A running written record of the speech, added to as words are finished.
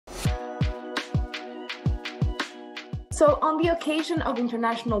So on the occasion of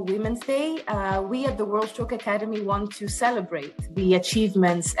International Women's Day, we at the World Stroke Academy want to celebrate the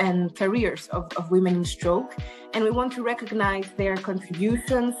achievements and careers of women in stroke. And we want to recognize their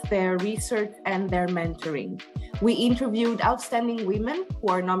contributions, their research, and their mentoring. We interviewed outstanding women who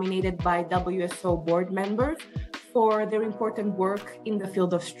are nominated by WSO board members for their important work in the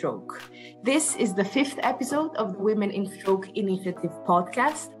field of stroke. This is the 5th episode of the Women in Stroke Initiative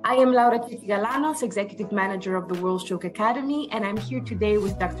podcast. I am Laura Galanos, Executive Manager of the World Stroke Academy, and I'm here today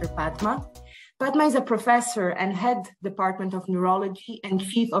with Dr. Padma. Padma is a professor and head Department of Neurology and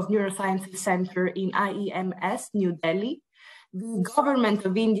Chief of Neurosciences Center in IEMS, New Delhi. The government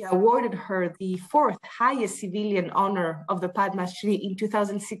of India awarded her the 4th highest civilian honor of the Padma Shri in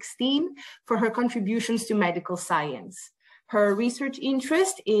 2016 for her contributions to medical science. Her research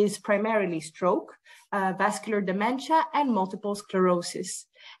interest is primarily stroke, vascular dementia, and multiple sclerosis.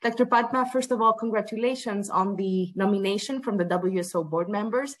 Dr. Padma, first of all, congratulations on the nomination from the WSO board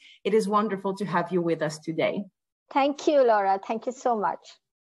members. It is wonderful to have you with us today. Thank you, Laura. Thank you so much.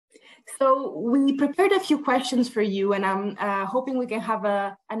 So we prepared a few questions for you, and I'm hoping we can have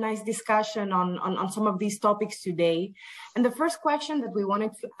a nice discussion on some of these topics today. And the first question that we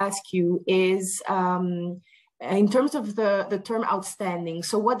wanted to ask you is in terms of the term outstanding.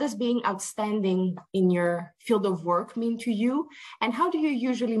 So what does being outstanding in your field of work mean to you? And how do you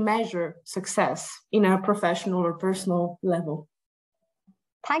usually measure success in a professional or personal level?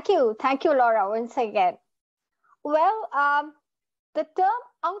 Thank you. Thank you, Laura, once again. Well, the term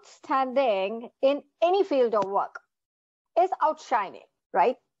outstanding in any field of work is outshining,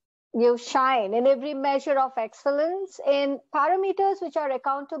 right? You shine in every measure of excellence in parameters which are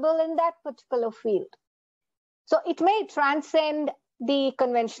accountable in that particular field. So it may transcend the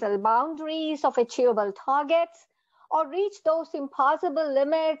conventional boundaries of achievable targets or reach those impossible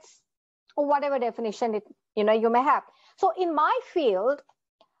limits or whatever definition you may have. So in my field,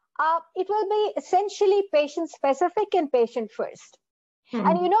 it will be essentially patient specific and patient first. Mm-hmm.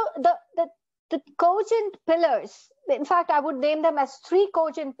 And the cogent pillars, in fact, I would name them as 3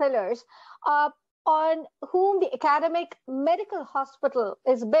 cogent pillars on whom the academic medical hospital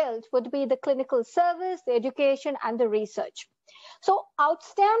is built would be the clinical service, the education, and the research. So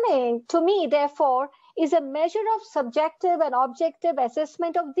outstanding to me, therefore, is a measure of subjective and objective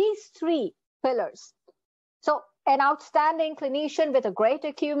assessment of these 3 pillars. So an outstanding clinician with a great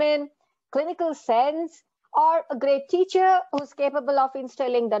acumen, clinical sense, or a great teacher who's capable of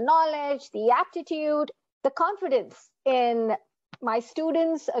instilling the knowledge, the aptitude, the confidence in my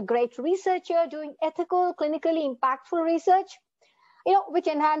students, a great researcher doing ethical, clinically impactful research, which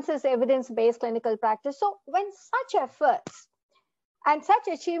enhances evidence-based clinical practice. So when such efforts and such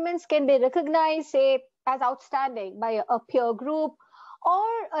achievements can be recognized, say, as outstanding by a peer group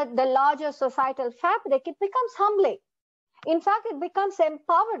or the larger societal fabric, it becomes humbling. In fact, it becomes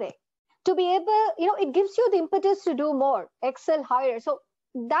empowering. To be able, it gives you the impetus to do more, excel higher. So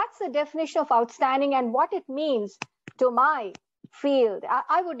that's the definition of outstanding and what it means to my field.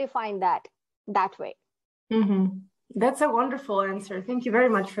 I would define that way. Mm-hmm. That's a wonderful answer. Thank you very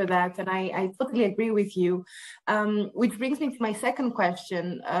much for that. And I totally agree with you. Which brings me to my second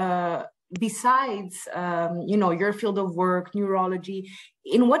question. Besides, your field of work, neurology,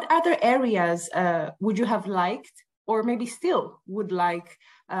 in what other areas would you have liked or maybe still would like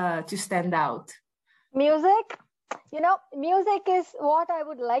to stand out? Music. Music is what I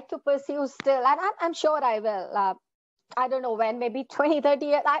would like to pursue still. And I'm sure I will. I don't know when, maybe 20, 30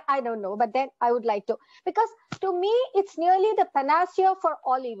 years. I don't know. But then I would like to. Because to me, it's nearly the panacea for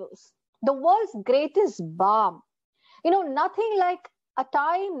all evils. The world's greatest balm. Nothing like a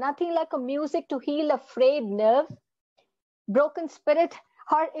time, nothing like a music to heal a frayed nerve, broken spirit,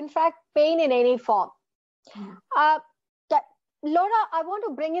 or in fact, pain in any form. Laura, I want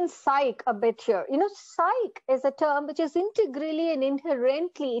to bring in psych a bit here. Psych is a term which is integrally and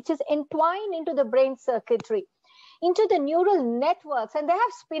inherently, it is entwined into the brain circuitry, into the neural networks, and they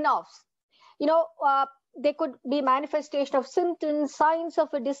have spin-offs. They could be manifestation of symptoms, signs of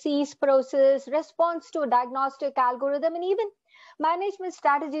a disease process, response to a diagnostic algorithm, and even management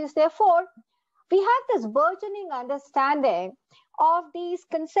strategies. Therefore, we have this burgeoning understanding of these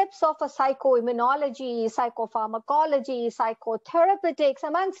concepts of a psychoimmunology, psychopharmacology, psychotherapeutics,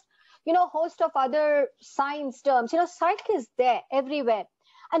 amongst, host of other science terms. Psych is there everywhere.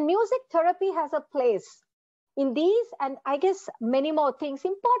 And music therapy has a place in these, and I guess many more things.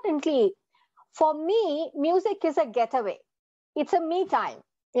 Importantly, for me, music is a getaway. It's a me time.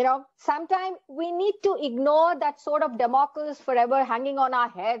 Sometimes we need to ignore that sort of Damocles forever hanging on our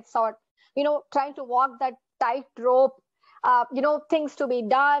heads, or, trying to walk that tightrope, things to be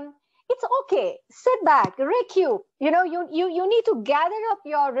done. it's okay. Sit back, recoup. You need to gather up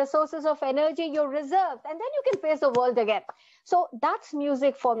your resources of energy, your reserves, and then you can face the world again. So that's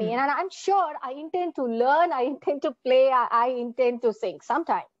music for me. And I'm sure I intend to learn, I intend to play, I intend to sing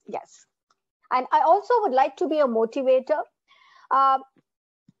sometime. Yes. And I also would like to be a motivator,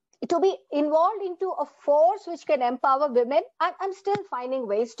 to be involved into a force which can empower women. I'm still finding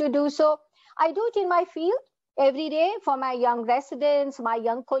ways to do so. I do it in my field every day for my young residents, my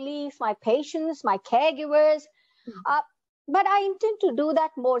young colleagues, my patients, my caregivers. But I intend to do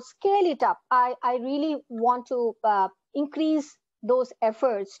that more, scale it up. I really want to increase those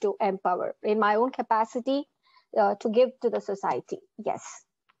efforts to empower in my own capacity to give to the society. Yes.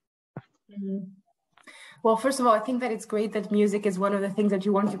 Well, first of all, I think that it's great that music is one of the things that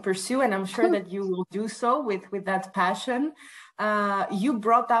you want to pursue, and I'm sure that you will do so with that passion. You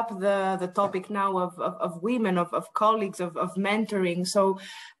brought up the topic now of women, of colleagues, of mentoring. So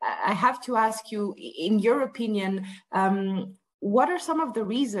I have to ask you, in your opinion, what are some of the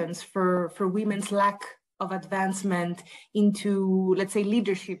reasons for women's lack of advancement into, let's say,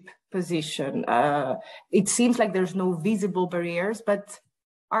 leadership position? It seems like there's no visible barriers, but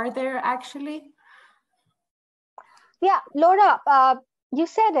are there actually? Yeah, Laura, you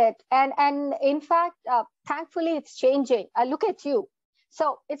said it. And in fact, thankfully, it's changing. Look at you.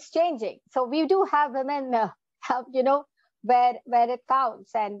 So it's changing. So we do have women, where it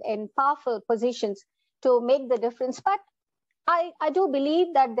counts and in powerful positions to make the difference. But I do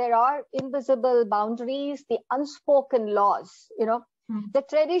believe that there are invisible boundaries, the unspoken laws, the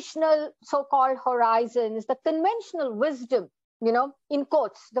traditional so-called horizons, the conventional wisdom, in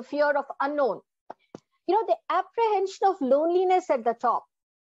quotes, the fear of unknown. The apprehension of loneliness at the top,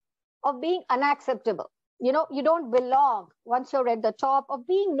 of being unacceptable. You don't belong once you're at the top, of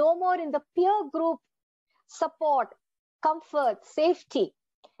being no more in the peer group support, comfort, safety.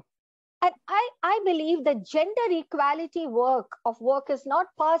 And I believe that gender equality work is not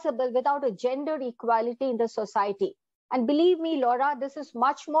possible without a gender equality in the society. And believe me, Laura, this is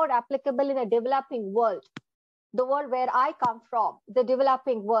much more applicable in a developing world. The world where I come from, the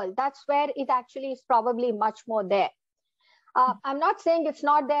developing world, that's where it actually is probably much more there. I'm not saying it's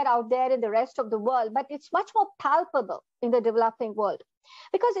not there out there in the rest of the world, but it's much more palpable in the developing world.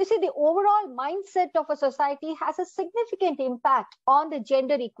 Because you see, the overall mindset of a society has a significant impact on the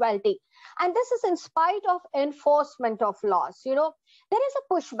gender equality. And this is in spite of enforcement of laws. There is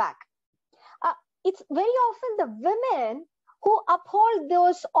a pushback. It's very often the women who uphold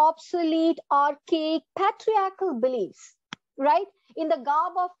those obsolete, archaic, patriarchal beliefs, right? In the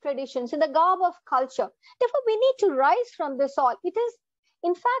garb of traditions, in the garb of culture. Therefore, we need to rise from this all.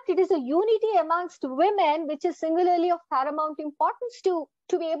 In fact, it is a unity amongst women, which is singularly of paramount importance to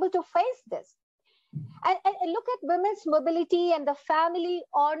be able to face this. And look at women's mobility and the family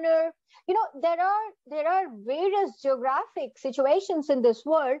honor. There are various geographic situations in this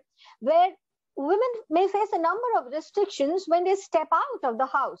world where women may face a number of restrictions when they step out of the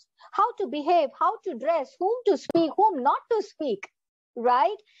house, how to behave, how to dress, whom to speak, whom not to speak,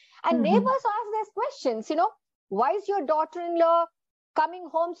 right? And neighbors ask these questions, why is your daughter-in-law coming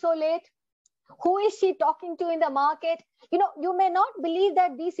home so late? Who is she talking to in the market? You may not believe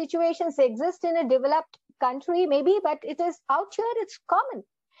that these situations exist in a developed country, maybe, but it is out here, it's common.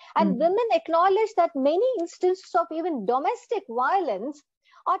 And women acknowledge that many instances of even domestic violence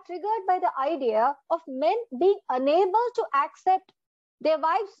are triggered by the idea of men being unable to accept their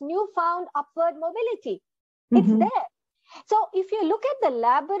wives' newfound upward mobility. It's there. So if you look at the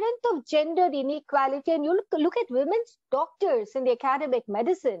labyrinth of gender inequality and you look at women's doctors in the academic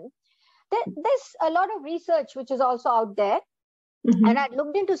medicine, there's a lot of research which is also out there. And I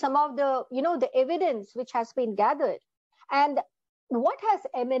looked into some of the, the evidence which has been gathered. And what has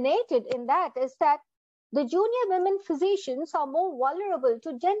emanated in that is that the junior women physicians are more vulnerable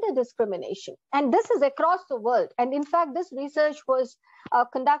to gender discrimination. And this is across the world. And in fact, this research was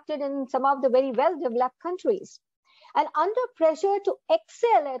conducted in some of the very well-developed countries. And under pressure to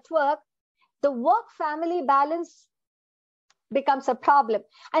excel at work, the work-family balance becomes a problem.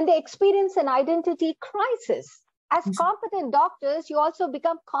 And they experience an identity crisis. As competent doctors, you also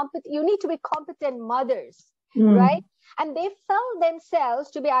become you need to be competent mothers, right? And they felt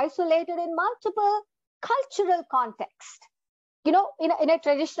themselves to be isolated in multiple cultural context, in a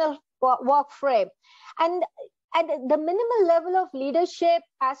traditional work frame. And the minimal level of leadership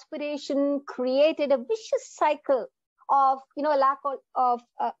aspiration created a vicious cycle of, lack of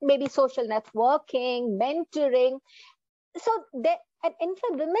maybe social networking, mentoring. So and in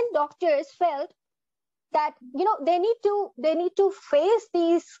fact, women doctors felt that, they need to face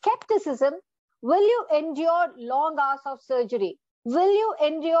the skepticism. Will you endure long hours of surgery? will you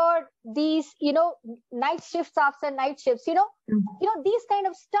endure these, night shifts after night shifts, these kind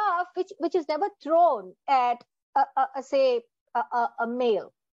of stuff, which is never thrown at a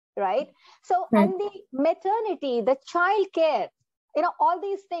male, right? So, Right. and the maternity, the child care, all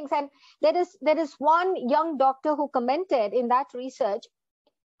these things. And there is one young doctor who commented in that research,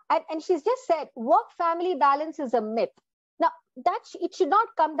 and she's just said, work-family balance is a myth. Now, it should not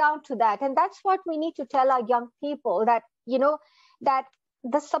come down to that. And that's what we need to tell our young people, that, that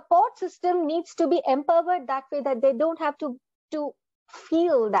the support system needs to be empowered that way, that they don't have to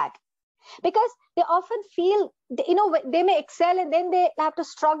feel that. Because they often feel, they may excel and then they have to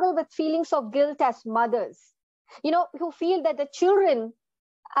struggle with feelings of guilt as mothers, who feel that the children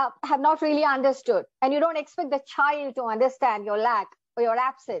have not really understood, and you don't expect the child to understand your lack or your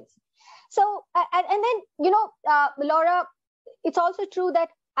absence. So, and then, Laura, it's also true that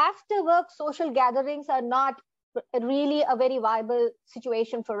after work social gatherings are not really a very viable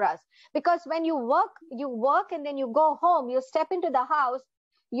situation for us, because when you work and then you go home, you step into the house,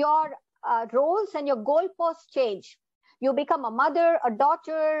 your roles and your goalposts change. You become a mother, a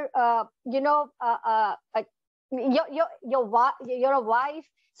daughter, you're a wife.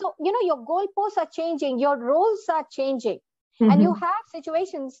 So, your goalposts are changing, your roles are changing. Mm-hmm. And you have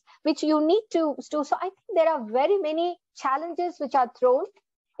situations which you need to do. So I think there are very many challenges which are thrown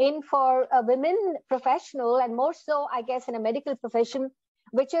in for a women professional, and more so, I guess, in a medical profession,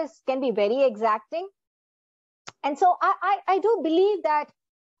 which can be very exacting. And so I do believe that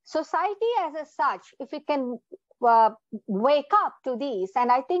society as such, if it can wake up to these,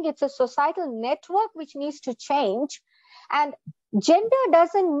 and I think it's a societal network which needs to change. And gender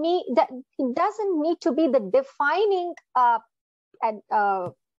doesn't need to be the defining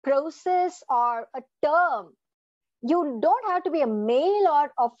process or a term. You don't have to be a male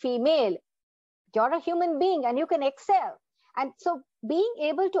or a female. You're a human being and you can excel. And so being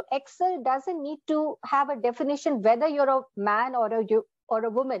able to excel doesn't need to have a definition whether you're a man or a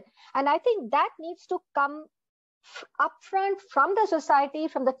woman. And I think that needs to come upfront from the society,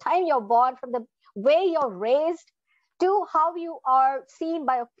 from the time you're born, from the way you're raised, to how you are seen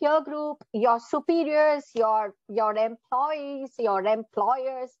by a peer group, your superiors, your employees, your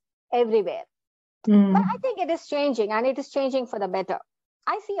employers, everywhere. Mm. But I think it is changing, and it is changing for the better.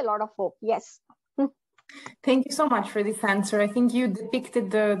 I see a lot of hope, yes. Thank you so much for this answer. I think you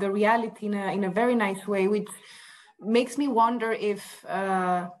depicted the reality in a very nice way, which makes me wonder if,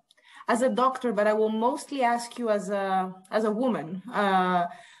 as a doctor, but I will mostly ask you as a woman,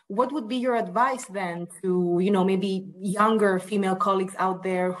 what would be your advice then to, maybe younger female colleagues out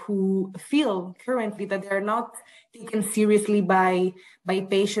there who feel currently that they're not taken seriously by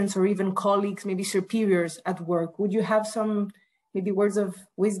patients or even colleagues, maybe superiors at work? Would you have some maybe words of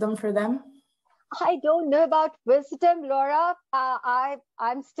wisdom for them? I don't know about wisdom, Laura.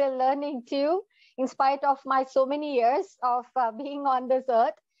 I'm still learning too, in spite of my so many years of being on this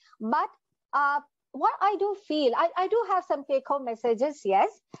earth. But what I do feel, I do have some take-home messages, yes.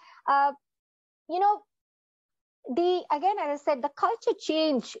 Again, as I said, the culture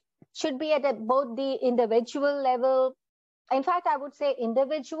change should be at both the individual level. In fact, I would say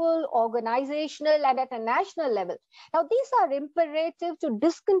individual, organizational, and at a national level. Now, these are imperative to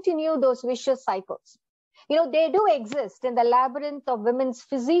discontinue those vicious cycles. They do exist in the labyrinth of women's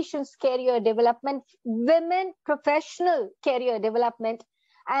physicians' career development, women professional career development.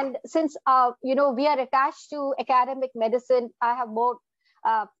 And since, we are attached to academic medicine, I have more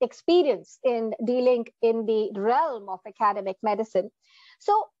experience in dealing in the realm of academic medicine.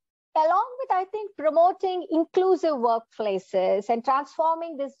 So, along with, I think, promoting inclusive workplaces and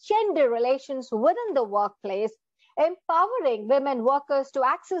transforming these gender relations within the workplace, empowering women workers to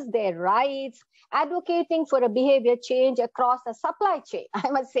access their rights, advocating for a behavior change across the supply chain, I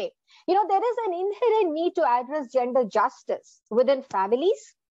must say. There is an inherent need to address gender justice within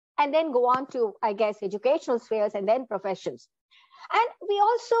families, and then go on to, I guess, educational spheres and then professions. And we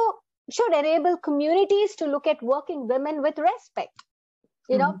also should enable communities to look at working women with respect.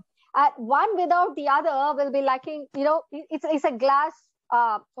 One without the other will be lacking, it's a glass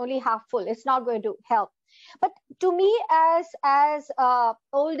only half full. It's not going to help. But to me, as a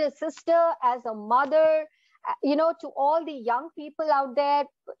older sister, as a mother, to all the young people out there,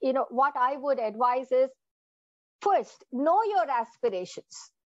 what I would advise is, first, know your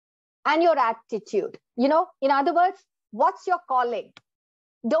aspirations and your attitude. In other words, what's your calling?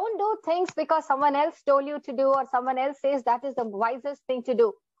 Don't do things because someone else told you to do, or someone else says that is the wisest thing to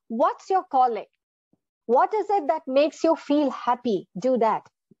do. What's your calling? What is it that makes you feel happy? Do that.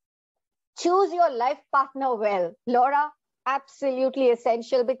 Choose your life partner well. Laura, absolutely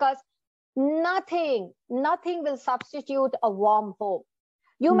essential, because Nothing will substitute a warm home.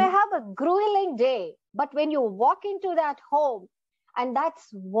 You may have a grueling day, but when you walk into that home and that's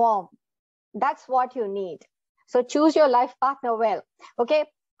warm, that's what you need. So choose your life partner well, okay?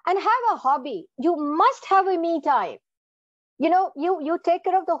 And have a hobby. You must have a me time. You know, you take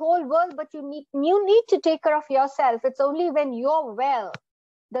care of the whole world, but you need to take care of yourself. It's only when you're well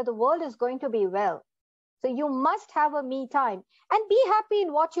that the world is going to be well. So you must have a me time and be happy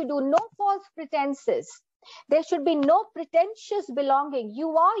in what you do. No false pretenses. There should be no pretentious belonging.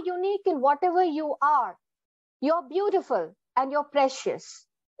 You are unique in whatever you are. You're beautiful and you're precious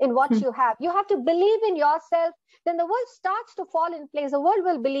in what you have. You have to believe in yourself. Then the world starts to fall in place. The world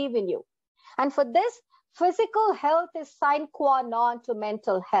will believe in you. And for this, physical health is sine qua non to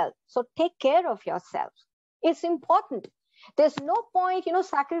mental health. So take care of yourself. It's important. There's no point, you know,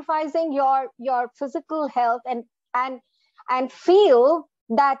 sacrificing your physical health and feel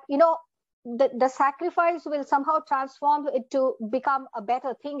that, you know, the sacrifice will somehow transform it to become a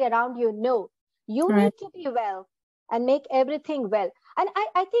better thing around you. No, you need to be well and make everything well. And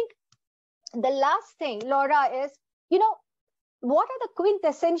I think the last thing, Laura, is, you know, what are the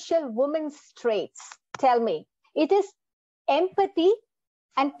quintessential women's traits? Tell me. It is empathy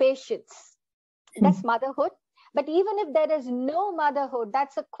and patience. That's motherhood. But even if there is no motherhood,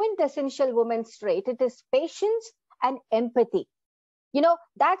 that's a quintessential woman's trait. It is patience and empathy. You know,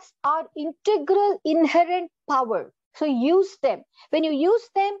 that's our integral, inherent power. So use them. When you use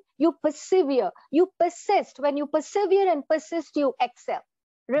them, you persevere, you persist. When you persevere and persist, you excel.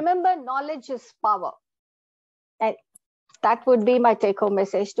 Remember, knowledge is power. And that would be my take-home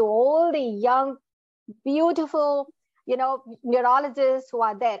message to all the young, beautiful, you know, neurologists who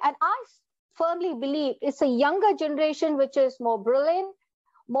are there. And I firmly believe it's a younger generation which is more brilliant,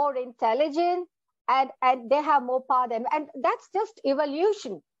 more intelligent, and they have more power than, and that's just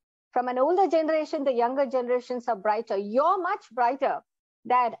evolution. From an older generation, the younger generations are brighter. You're much brighter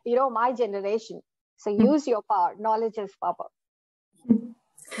than, you know, my generation. So use your power. Knowledge is power.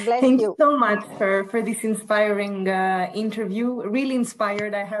 Bless Thank you. you so much for this inspiring interview. Really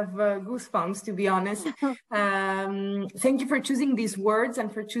inspired. I have goosebumps, to be honest. Thank you for choosing these words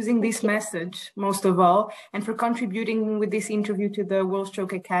and for choosing this message, most of all, and for contributing with this interview to the World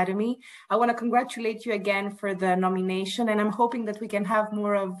Stroke Academy. I want to congratulate you again for the nomination, and I'm hoping that we can have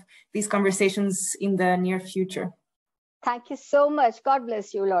more of these conversations in the near future. Thank you so much. God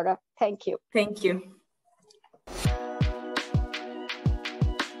bless you, Laura. Thank you. Thank you.